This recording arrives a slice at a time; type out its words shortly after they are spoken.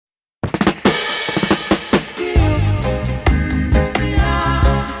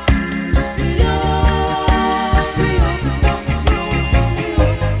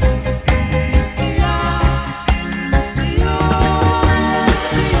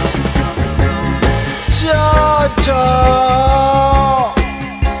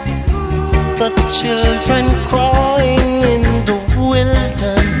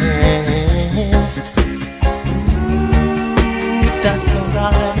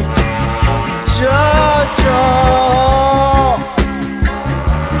Georgia,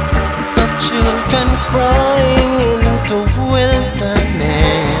 the children crying in the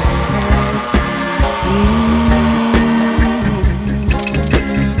wilderness.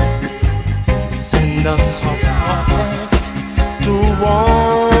 Send us a prophet to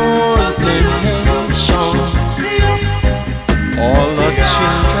warn the nation, all the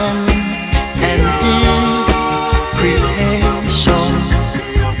children and this creation.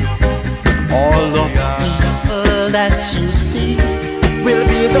 All the people that you see will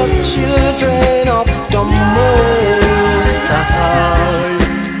be the children of the Most High.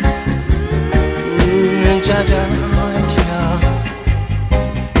 Jaja,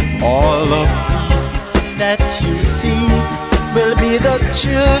 all the people that you see will be the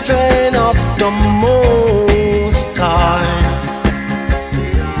children of the Most High.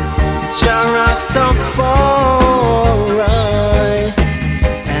 Jah Rastafari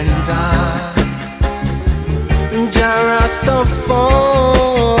and I, Jah Rastafari,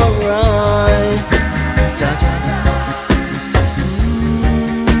 Jah Jah Jah.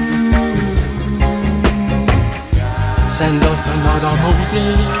 Send us another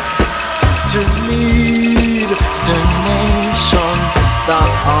Moses to lead the nation. The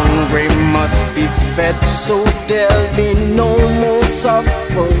hungry must be fed, so there'll be no more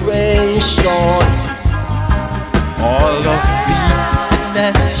separation. All the people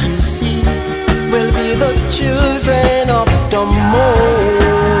that you see will be the children of the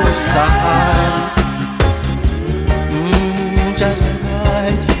Most High.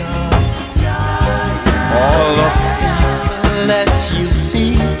 All the people that you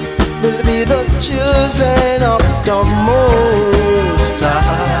see will be the children of the Most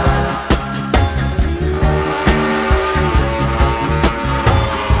High.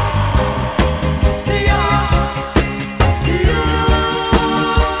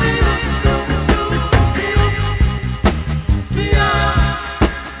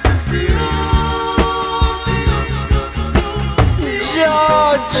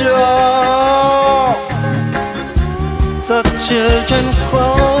 Georgia, the children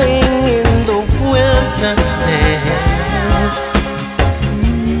crying in the wilderness.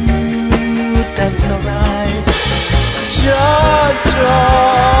 That's not right. Georgia,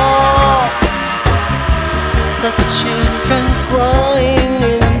 the children crying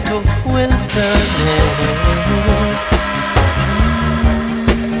in the wilderness.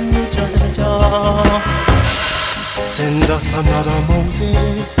 Georgia, send us another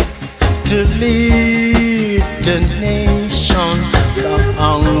Moses to lead the nation. The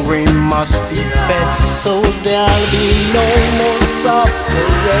hungry must be fed, so there'll be no more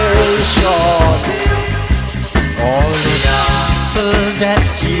separation. All the people that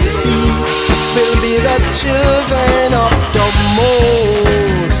you see will be the children of the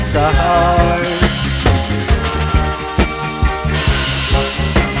Most High.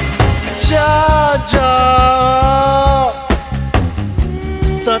 Georgia,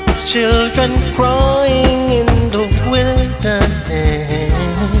 the children crying in the wilderness.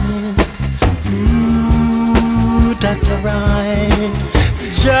 That's right.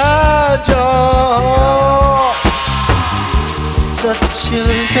 Georgia, the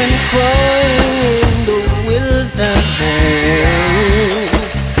children crying in the wilderness.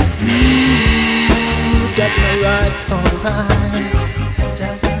 That's right, alright.